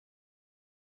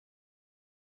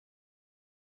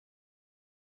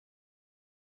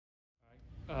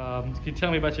Can you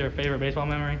tell me about your favorite baseball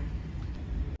memory?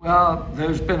 Well,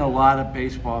 there's been a lot of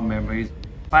baseball memories.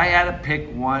 If I had to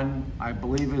pick one, I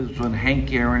believe it was when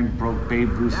Hank Aaron broke Babe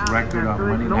Ruth's record on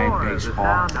Monday Night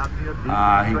Baseball.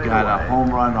 He got a home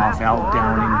run off Al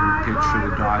Downing, who pitched for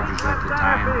the Dodgers at the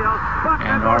time.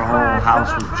 And our whole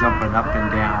house was jumping up and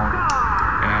down.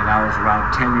 And I was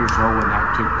around 10 years old when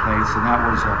that took place, and that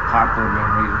was a popular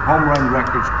memory. Home run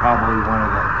record's probably one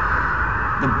of the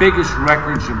biggest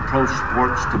records in pro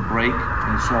sports to break,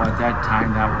 and so at that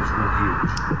time that was real huge.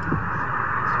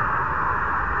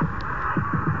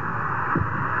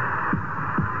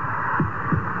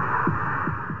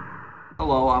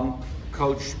 Hello, I'm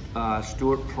Coach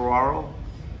Stewart Piraro.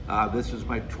 This is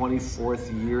my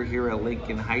 24th year here at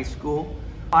Lincoln High School.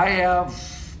 I have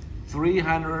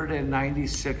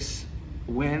 396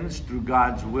 wins through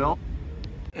God's will.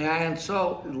 And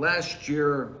so last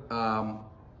year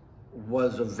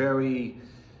was a very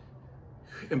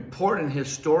important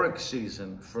historic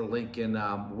season for Lincoln.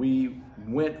 We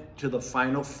went to the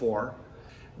Final Four.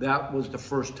 That was the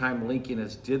first time Lincoln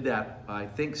has did that, I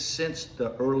think, since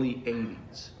the early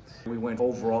 80s. We went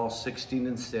overall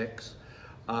 16-6.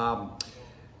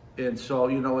 And so,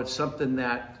 you know, it's something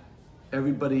that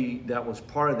everybody that was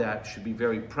part of that should be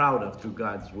very proud of through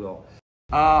God's will.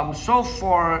 So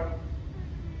far,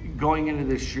 going into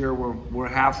this year, we're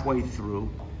halfway through.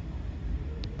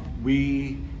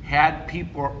 We had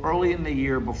people early in the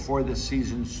year before the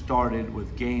season started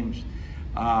with games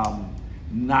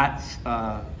not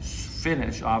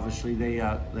finished. Obviously,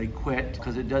 they quit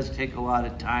because it does take a lot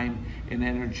of time and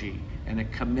energy and a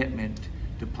commitment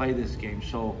to play this game.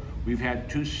 So we've had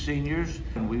 2 seniors,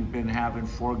 and we've been having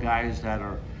 4 guys that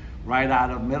are right out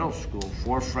of middle school,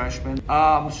 4 freshmen.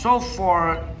 So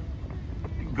far,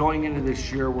 going into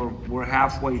this year, we're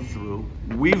halfway through.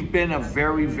 We've been a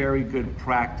very, very good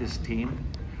practice team.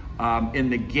 In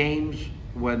the games,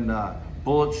 when the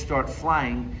bullets start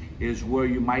flying, is where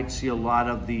you might see a lot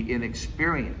of the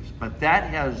inexperience. But that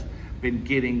has been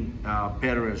getting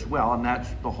better as well, and that's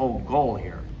the whole goal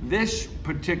here. This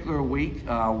particular week,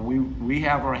 we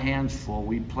have our hands full.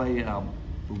 We play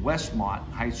Westmont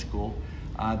High School.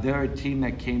 They're a team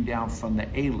that came down from the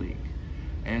A-League.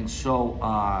 And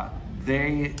so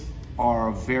they are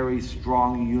a very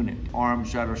strong unit.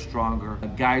 Arms that are stronger,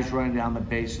 guys running down the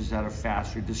bases that are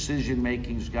faster. Decision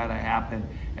making's got to happen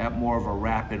at more of a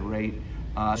rapid rate.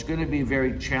 It's going to be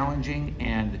very challenging,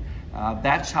 and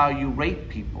that's how you rate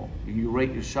people. You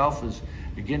rate yourself as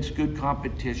against good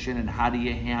competition, and how do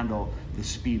you handle the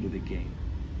speed of the game.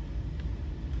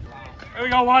 Here we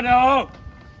go, 1-0.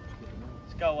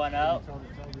 Let's go 1-0.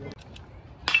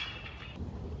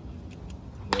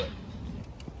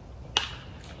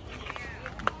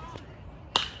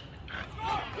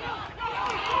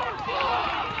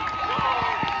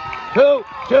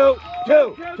 Two.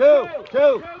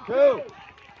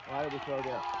 Why did we throw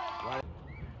there?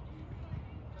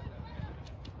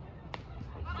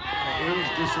 It was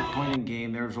a disappointing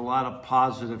game. There's a lot of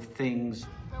positive things.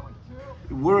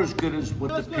 We're as good as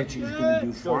what the pitching is going to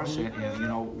do for us, and you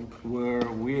know, were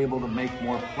we able to make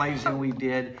more plays than we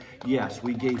did? Yes,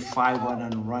 we gave 5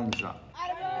 unearned runs up.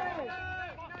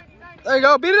 There you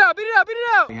go, beat it out.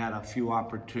 We had a few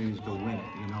opportunities to win it.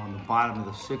 You know, in the bottom of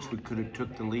the 6th, we could have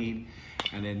took the lead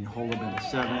and then hold them in the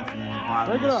 7th, and then in the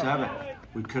bottom of the 7th,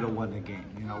 we could have won the game.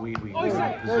 You know, we were in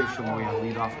a position where we had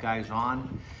leadoff guys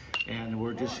on, and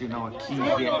we're just, you know, a key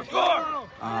hit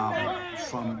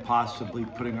from possibly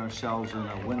putting ourselves in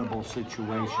a winnable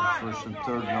situation, 1st and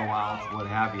 3rd, no outs, what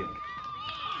have you.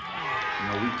 You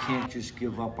know, we can't just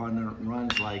give up on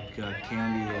runs like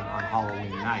candy on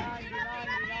Halloween night.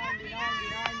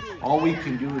 All we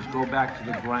can do is go back to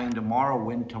the grind tomorrow,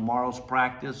 win tomorrow's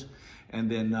practice, and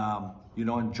then, you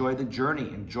know, enjoy the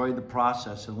journey, enjoy the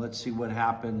process, and let's see what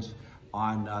happens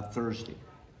on Thursday.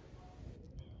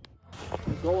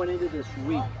 Going into this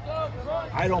week,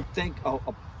 I don't think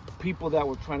people that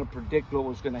were trying to predict what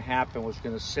was going to happen was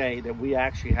going to say that we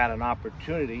actually had an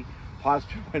opportunity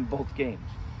possibly to win both games.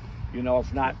 You know,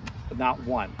 if not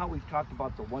one. How we've talked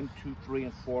about the 1, 2, 3,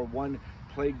 and 4. 1,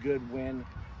 play good, win.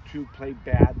 2, play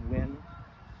bad, win.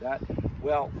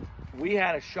 Well, we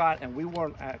had a shot, and we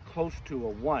weren't close to a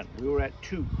 1. We were at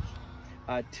 2s.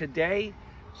 Today,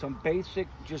 some basic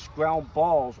just ground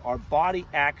balls. Our body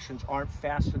actions aren't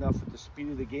fast enough at the speed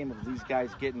of the game of these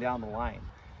guys getting down the line.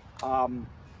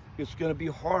 It's going to be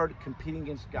hard competing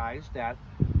against guys that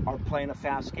are playing a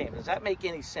fast game. Does that make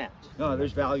any sense? No,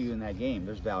 there's value in that game.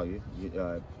 There's value.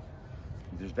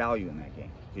 There's value in that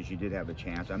game because you did have a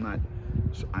chance. I'm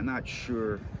not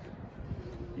sure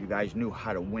you guys knew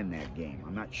how to win that game.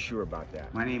 I'm not sure about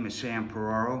that. My name is Sam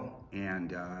Piraro,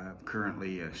 and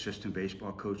currently assistant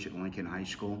baseball coach at Lincoln High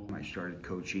School. I started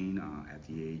coaching at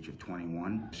the age of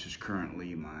 21. This is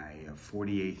currently my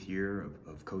 48th year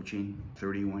of coaching,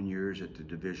 31 years at the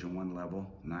Division I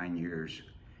level, 9 years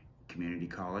community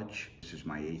college. This is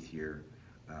my 8th year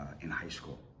in high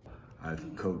school.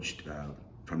 I've coached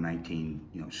from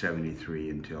 1973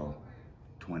 until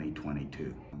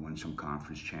 2022. I won some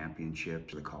conference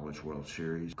championships, the College World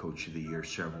Series, Coach of the Year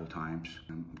several times.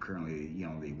 I'm currently,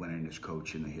 the winningest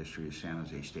coach in the history of San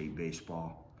Jose State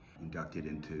baseball, inducted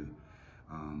into,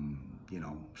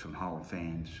 some Hall of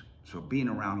Fames. So being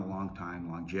around a long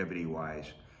time,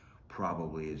 longevity-wise,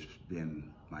 probably has been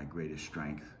my greatest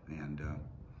strength. And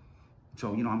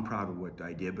so, I'm proud of what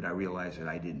I did, but I realized that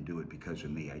I didn't do it because of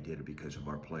me. I did it because of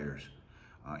our players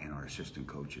and our assistant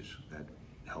coaches that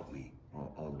helped me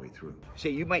all the way through. See,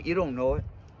 you don't know it.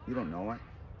 You don't know it.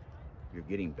 You're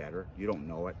getting better. You don't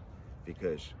know it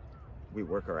because we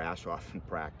work our ass off in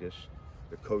practice.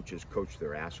 The coaches coach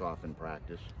their ass off in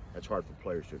practice. That's hard for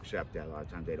players to accept that. A lot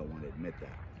of times they don't want to admit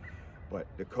that. But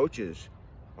the coaches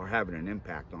are having an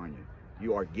impact on you.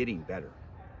 You are getting better.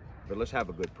 But let's have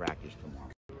a good practice tomorrow.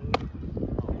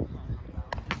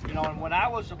 And when I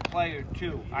was a player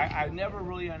too, I never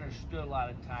really understood a lot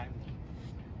of times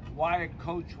why a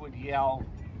coach would yell,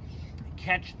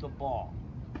 catch the ball.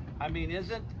 I mean,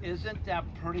 isn't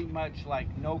that pretty much like,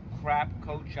 no crap,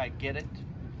 coach, I get it?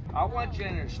 I want you to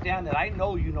understand that I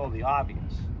know you know the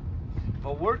obvious,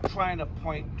 but we're trying to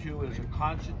point to is a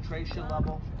concentration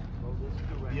level,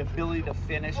 the ability to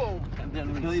finish, the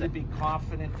ability to be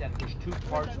confident that there's two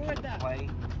parts to the play,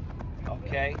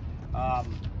 okay?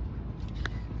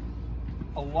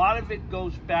 A lot of it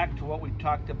goes back to what we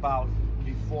talked about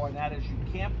before, and that is you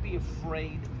can't be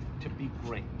afraid to be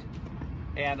great.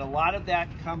 And a lot of that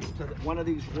comes to one of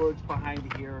these words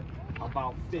behind here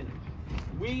about finish.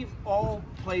 We've all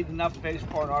played enough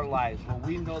baseball in our lives where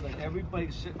we know that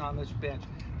everybody sitting on this bench,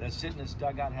 that's sitting in this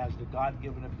dugout, has the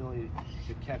God-given ability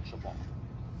to catch the ball.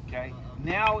 Okay?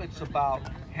 Now it's about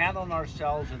handling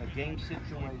ourselves in a game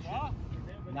situation,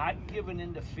 not giving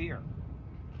in to fear.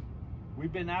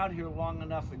 We've been out here long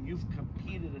enough and you've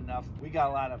competed enough. We got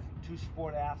a lot of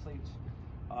two-sport athletes,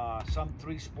 some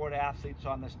three-sport athletes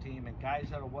on this team, and guys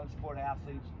that are one-sport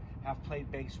athletes have played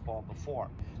baseball before.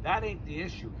 That ain't the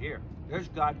issue here. There's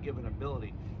God-given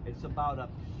ability. It's about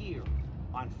up here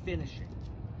on finishing.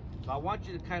 So I want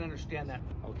you to kind of understand that,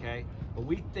 okay? But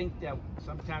we think that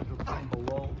sometimes we're playing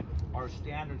below our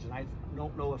standards, and I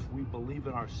don't know if we believe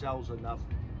in ourselves enough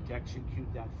to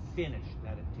execute that finish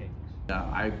that it takes.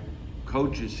 I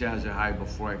coached at San Jose High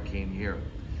before I came here.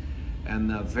 And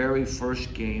the very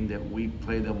first game that we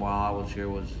played them while I was here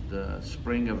was the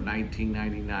spring of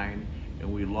 1999,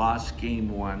 and we lost game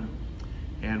 1,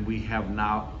 and we have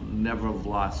now never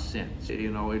lost since.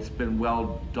 It's been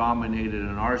well dominated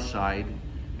on our side,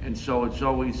 and so it's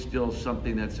always still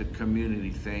something that's a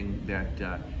community thing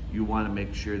that you want to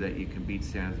make sure that you can beat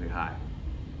San Jose High.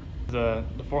 The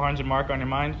 400 mark on your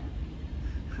mind?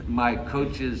 My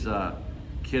coaches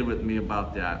kid with me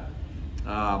about that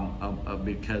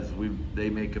because they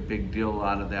make a big deal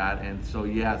out of that, and so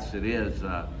yes, it is.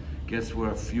 Guess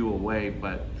we're a few away,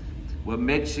 but what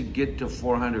makes it get to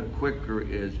 400 quicker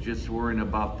is just worrying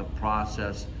about the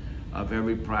process of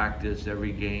every practice,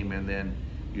 every game, and then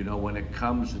when it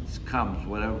comes, it comes.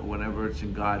 Whenever it's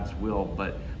in God's will.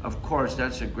 But of course,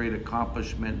 that's a great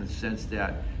accomplishment in the sense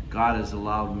that God has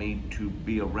allowed me to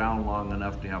be around long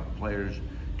enough to have players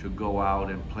to go out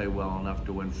and play well enough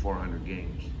to win 400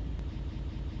 games.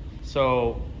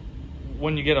 So,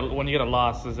 when you get a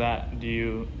loss, does that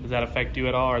affect you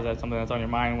at all, or is that something that's on your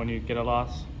mind when you get a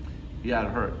loss? Yeah,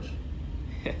 it hurts.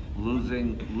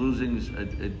 Losing's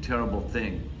a terrible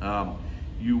thing.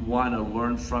 You want to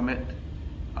learn from it.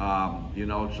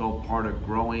 It's all part of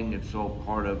growing. It's all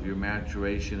part of your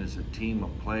maturation as a team, a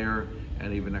player,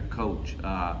 and even a coach.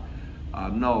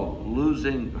 No,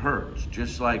 losing hurts,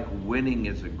 just like winning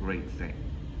is a great thing.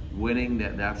 Winning,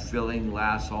 that feeling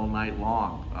lasts all night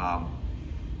long.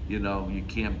 You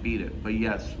can't beat it. But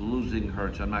yes, losing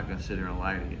hurts. I'm not going to sit here and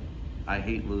lie to you. I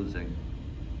hate losing.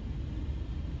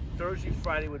 Thursday,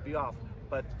 Friday would be off.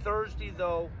 But Thursday,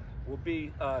 though, will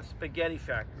be Spaghetti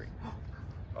Factory.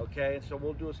 Okay, and so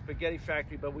we'll do a Spaghetti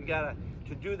Factory, but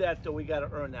to do that, though, we gotta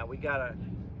earn that. We gotta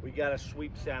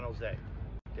sweep San Jose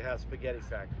to have Spaghetti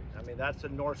Factory. I mean, that's a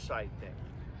north side thing.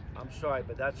 I'm sorry,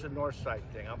 but that's a north side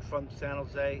thing. I'm from San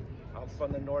Jose. I'm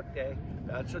from the North Bay.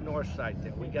 That's a north side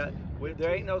thing.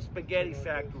 There ain't no Spaghetti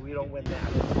Factory. We don't win that.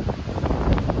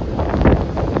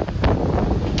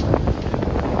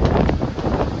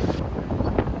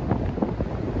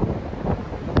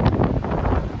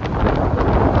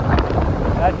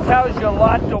 tells you a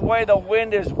lot the way the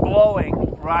wind is blowing,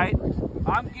 right?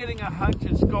 I'm getting a hunch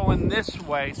it's going this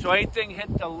way, so anything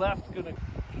hit the left gonna.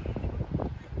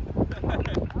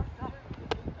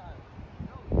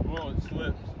 Whoa, it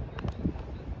slipped.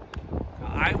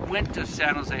 I went to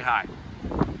San Jose High.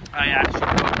 I actually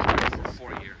coached there for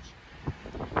 4 years.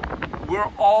 We're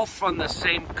all from the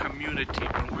same community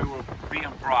when we were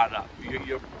being brought up.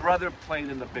 Your brother played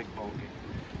in the Big Bone game.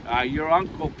 Your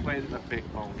uncle played in the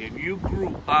Big Bone game. You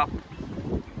grew up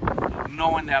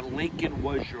knowing that Lincoln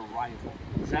was your rival.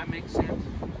 Does that make sense?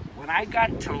 When I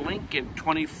got to Lincoln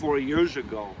 24 years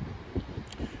ago,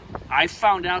 I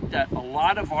found out that a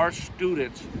lot of our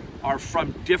students are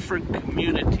from different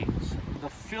communities. The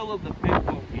feel of the Big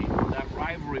Bone game, that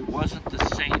rivalry wasn't the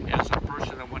same as a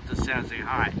person that went to San Jose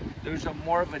High. There's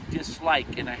more of a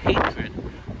dislike and a hatred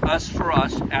for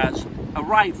us as a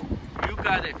rival. You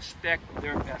got to expect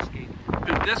their best game.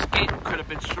 Dude, this game could have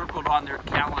been circled on their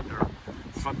calendar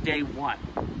from day one.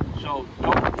 So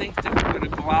don't think that we're going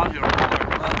to go out here and roll our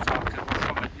gloves off because we're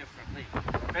from a different league.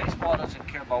 Baseball doesn't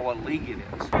care about what league it is.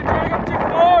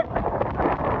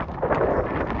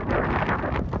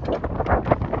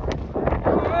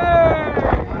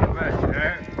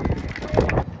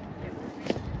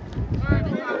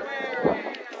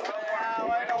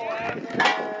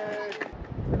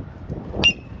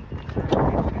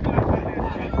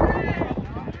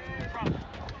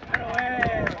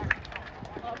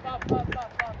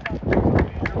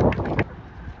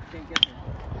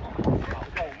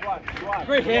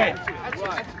 Great hit.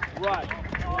 Run.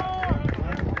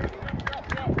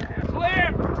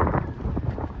 Clear.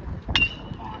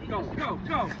 Go.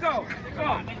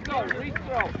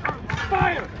 Rethrow.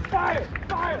 Fire.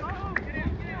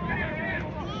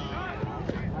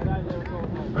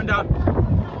 Run down.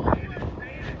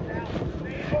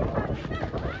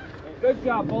 Good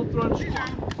job, both runs.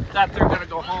 That they're going to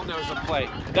go home. There was a play.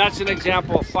 That's an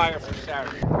example of fire for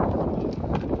Saturday.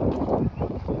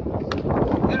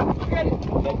 Good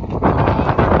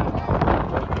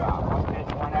job.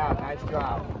 One out. Nice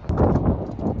job.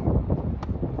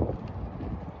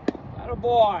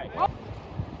 Attaboy.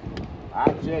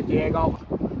 That's it, Diego.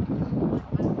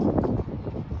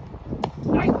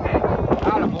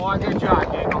 Attaboy. Good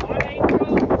job, Diego.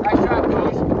 Nice job,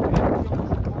 Coach.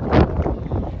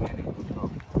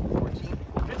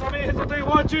 Hits on me.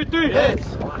 1, 2, 3. Hits.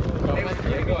 Go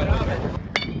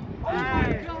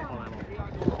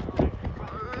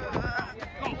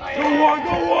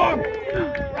Wong!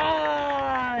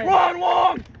 Run,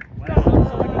 Wong!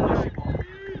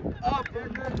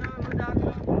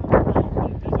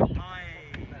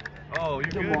 Oh, you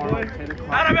good, boy?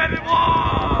 Out of it,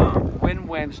 Wong! Win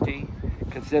Wednesday,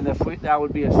 because then if that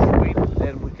would be a sweep,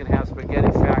 then we can have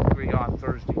Spaghetti Factory on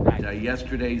Thursday night.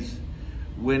 Yesterday's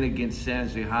win against San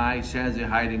Jose High. San Jose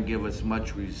High didn't give us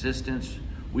much resistance.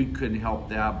 We couldn't help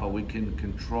that, but we can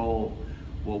control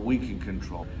what we can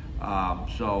control.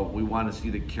 So we want to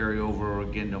see the carryover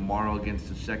again tomorrow against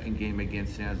the second game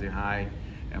against San Jose High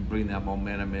and bring that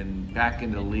momentum back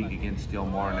into the league against Del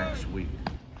Mar next week.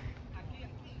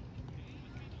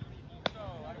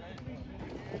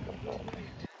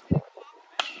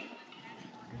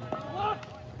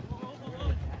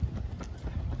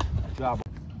 Good job.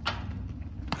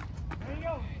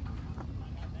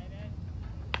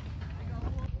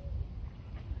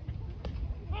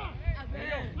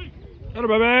 Get him,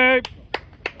 baby!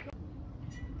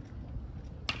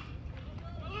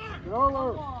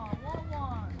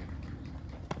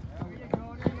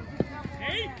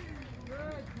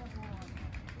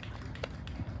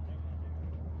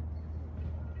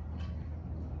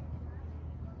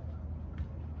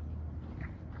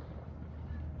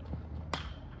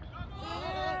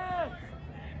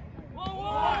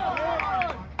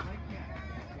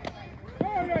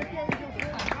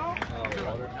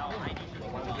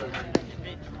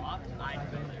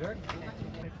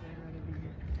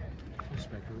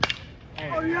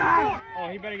 Oh, yeah! Oh,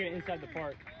 he better get inside the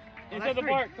park. Inside the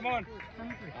park, come on.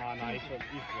 Oh, no, he's slow.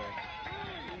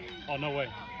 Oh, no way.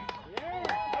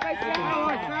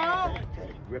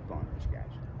 Grip on this, guys,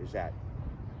 is that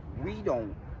we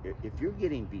don't, if you're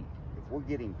getting beat, if we're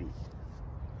getting beat,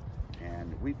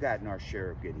 and we've gotten our share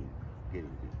of getting beat,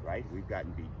 right? We've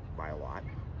gotten beat by a lot.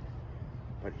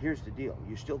 But here's the deal.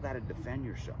 You still got to defend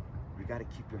yourself. You got to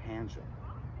keep your hands up.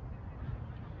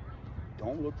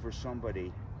 Don't look for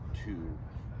somebody to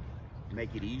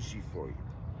make it easy for you.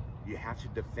 You have to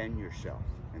defend yourself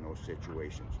in those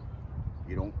situations.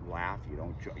 You don't laugh, you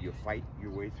fight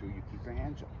your way through, you keep your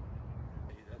hands up.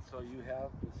 That's all you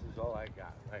have? This is all I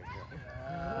got right here.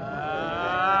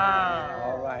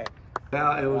 All right.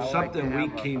 Well, it was something we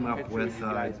came up with.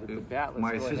 My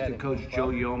assistant coach, Joe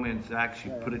Yeomans,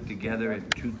 actually put it together in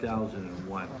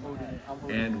 2001.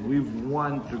 And we've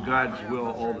won, through God's will,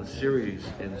 all the series.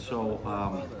 And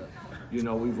so, you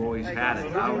know, we've always had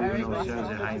it. I don't even know if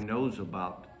Sensei High knows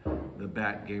about the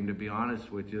bat game, to be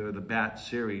honest with you, or the bat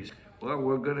series. Well,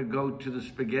 we're going to go to the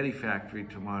Spaghetti Factory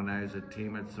tomorrow night as a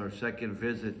team. It's our second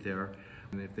visit there.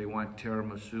 And if they want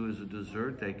tiramisu as a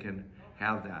dessert, they can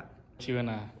have that. You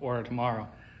gonna order tomorrow?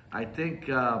 I think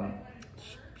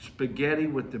spaghetti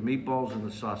with the meatballs and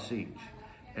the sausage,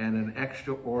 and an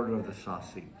extra order of the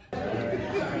sausage.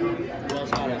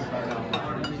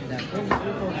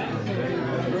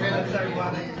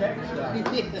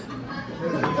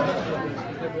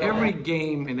 Every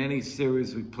game in any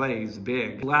series we play is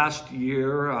big. Last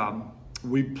year,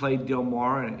 we played Del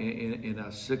Mar in a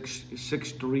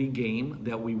 6-3 game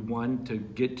that we won to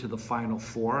get to the Final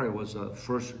Four. It was a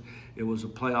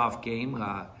playoff game.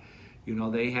 You know,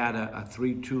 they had a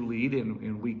 3-2 lead,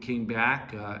 and we came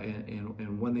back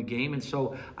and won the game. And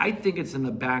so I think it's in the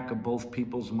back of both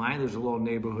people's mind. There's a little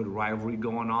neighborhood rivalry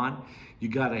going on. You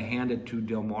got to hand it to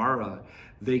Del Mar.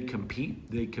 They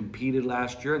compete. They competed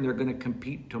last year, and they're going to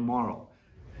compete tomorrow.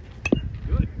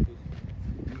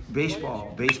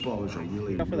 Baseball is a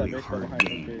really hard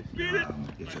game.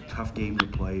 It's a tough game to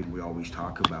play, and we always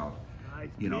talk about,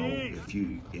 you know, if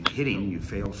you, in hitting, you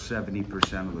fail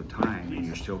 70% of the time, and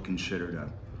you're still considered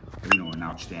an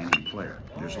outstanding player.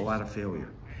 There's a lot of failure.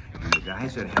 And the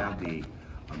guys that have the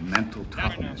mental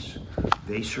toughness,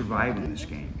 they survive in this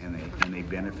game, and they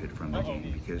benefit from the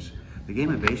game, because the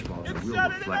game of baseball is a real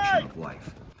reflection of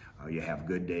life. You have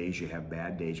good days, you have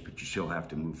bad days, but you still have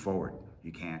to move forward.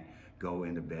 You can't go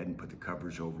into bed and put the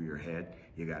covers over your head.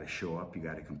 You got to show up. You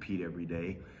got to compete every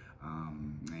day.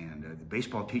 The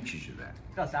baseball teaches you that.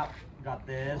 Got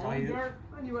this. On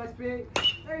USB.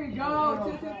 There you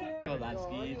go. Go, lads.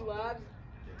 There you go.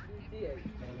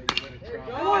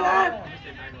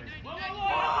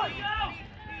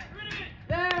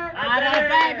 There. Atta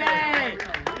baby!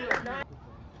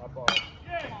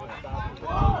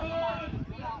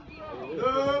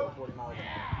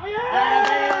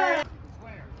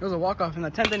 It was a walk-off in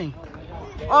the 10th inning.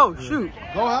 Oh, shoot.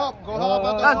 Go help.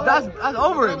 That's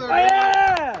over him. Oh,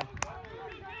 yeah!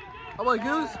 How about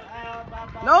Goose?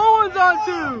 No one's on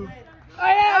two. Oh,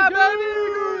 yeah, baby!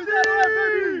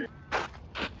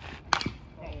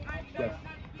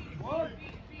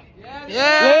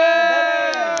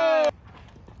 Yeah!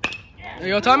 There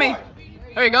you go, Tommy.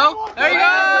 There you go. There you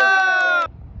go!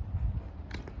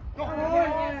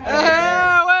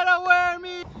 Hey, way to wear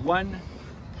me! 1,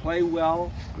 play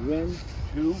well, win.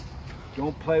 2,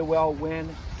 don't play well, win.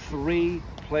 3,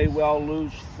 play well,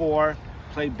 lose. 4,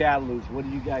 play bad, lose. What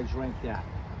do you guys rank that?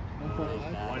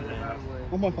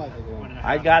 1.5.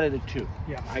 I got it at 2.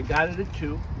 Yeah. I got it at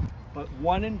 2. But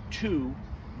 1 and 2,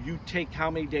 you take how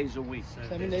many days a week?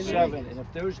 7 days. 7. And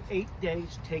if there's 8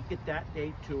 days, take it that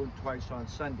day too, and twice on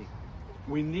Sunday.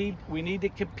 We need to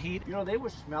compete. You know, they were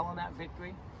smelling that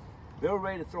victory. They were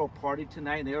ready to throw a party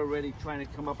tonight, and they were already trying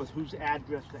to come up with whose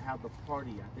address to have the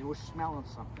party at. They were smelling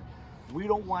something. We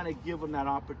don't want to give them that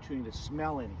opportunity to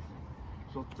smell anything.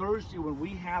 So Thursday, when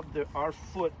we have our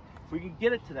foot, if we can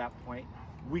get it to that point,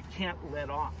 we can't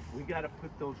let off. We got to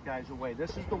put those guys away.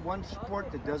 This is the one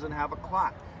sport that doesn't have a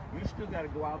clock. You still got to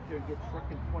go out there and get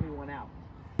frickin' 21 out.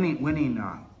 Winning,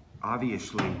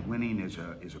 obviously, winning is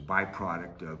a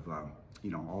byproduct of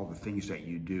all the things that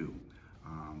you do.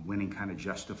 Winning kind of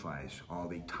justifies all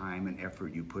the time and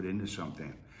effort you put into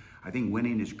something. I think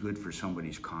winning is good for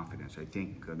somebody's confidence. I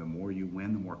think the more you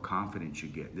win, the more confidence you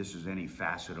get. This is any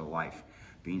facet of life.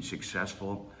 Being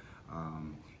successful,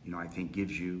 I think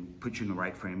puts you in the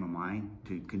right frame of mind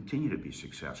to continue to be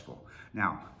successful.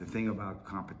 Now, the thing about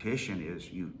competition is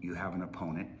you have an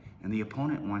opponent, and the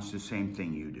opponent wants the same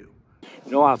thing you do.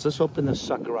 No outs. Let's open this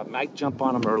sucker up. Mike, jump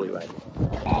on him early, right?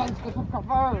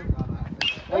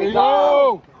 There you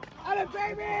go. Atta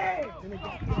baby.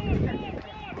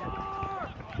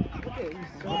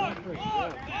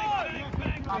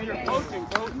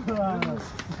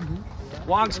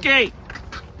 Long skate.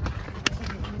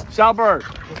 Salbert.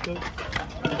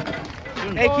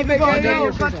 Hey, keep it going,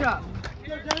 Daniel. Catch up.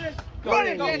 Go.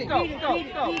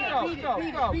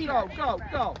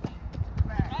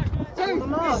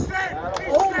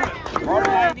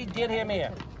 Already did him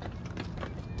here.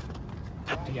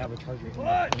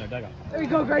 There you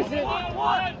go, Grayson.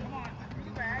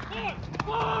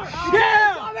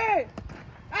 Yeah!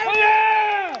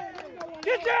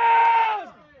 Get down!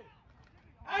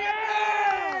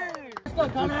 Let's go,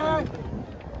 Connor.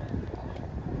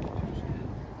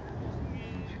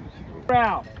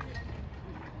 Brown.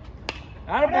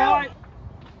 Attaboy.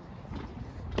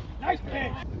 Nice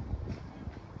pitch.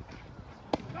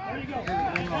 There you go.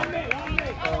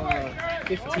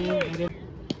 15.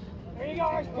 There you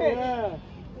go. Nice pitch.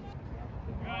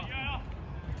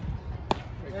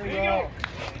 There you go.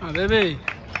 Oh, baby.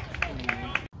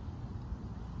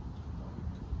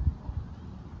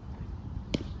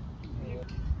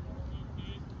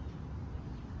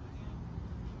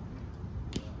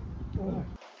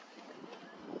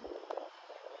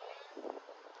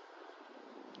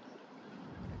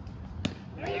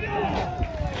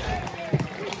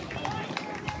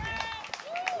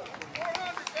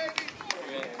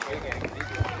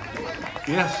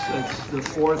 Yes, it's the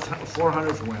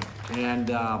 400th win, and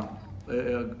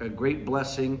a great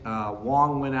blessing.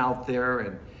 Wong went out there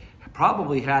and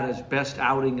probably had his best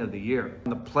outing of the year.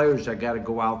 And the players that got to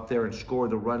go out there and score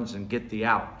the runs and get the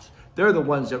outs, they're the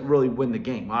ones that really win the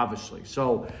game, obviously.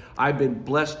 So I've been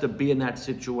blessed to be in that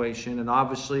situation, and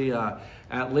obviously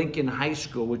at Lincoln High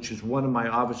School, which is one of my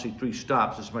obviously 3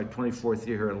 stops. It's my 24th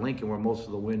year here at Lincoln, where most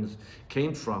of the wins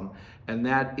came from. And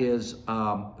that is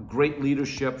great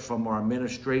leadership from our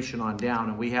administration on down.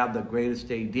 And we have the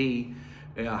greatest AD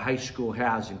high school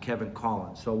has in Kevin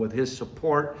Collins. So with his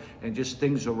support and just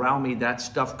things around me, that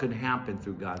stuff could happen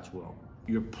through God's will.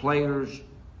 Your players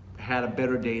had a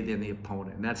better day than the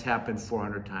opponent, and that's happened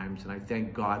 400 times, and I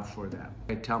thank God for that.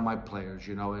 I tell my players,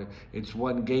 you know, it's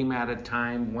one game at a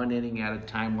time, one inning at a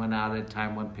time, one out at a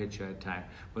time, one pitch at a time.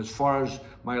 But as far as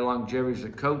my longevity as a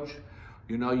coach,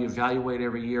 you know, you evaluate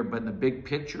every year, but in the big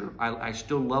picture, I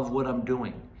still love what I'm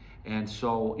doing. And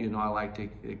so, you know, I like to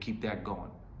keep that going.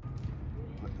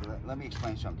 Let me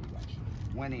explain something to you guys.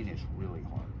 Winning is really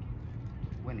hard.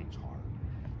 Winning's hard.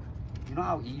 You know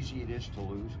how easy it is to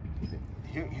lose?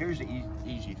 Here's the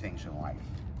easy things in life.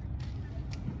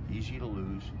 Easy to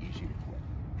lose, easy to quit.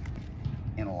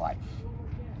 In life,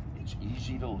 it's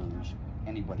easy to lose.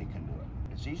 Anybody can do it.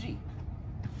 It's easy.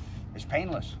 It's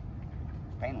painless.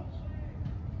 It's painless.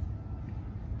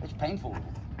 It's painful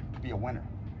to be a winner.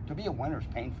 To be a winner is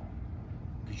painful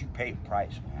because you pay a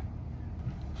price, man.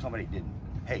 Somebody didn't.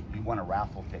 Hey, you won a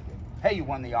raffle ticket. Hey, you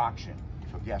won the auction.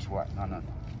 So guess what? No.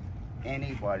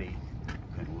 Anybody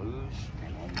can lose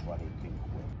and anybody can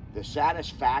quit. The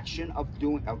satisfaction of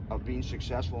being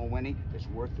successful and winning is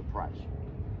worth the price.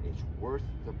 It's worth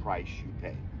the price you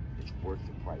pay. It's worth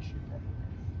the price you pay.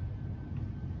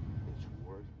 It's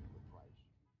worth the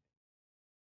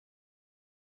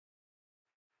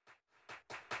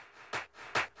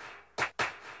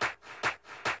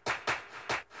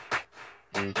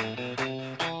price.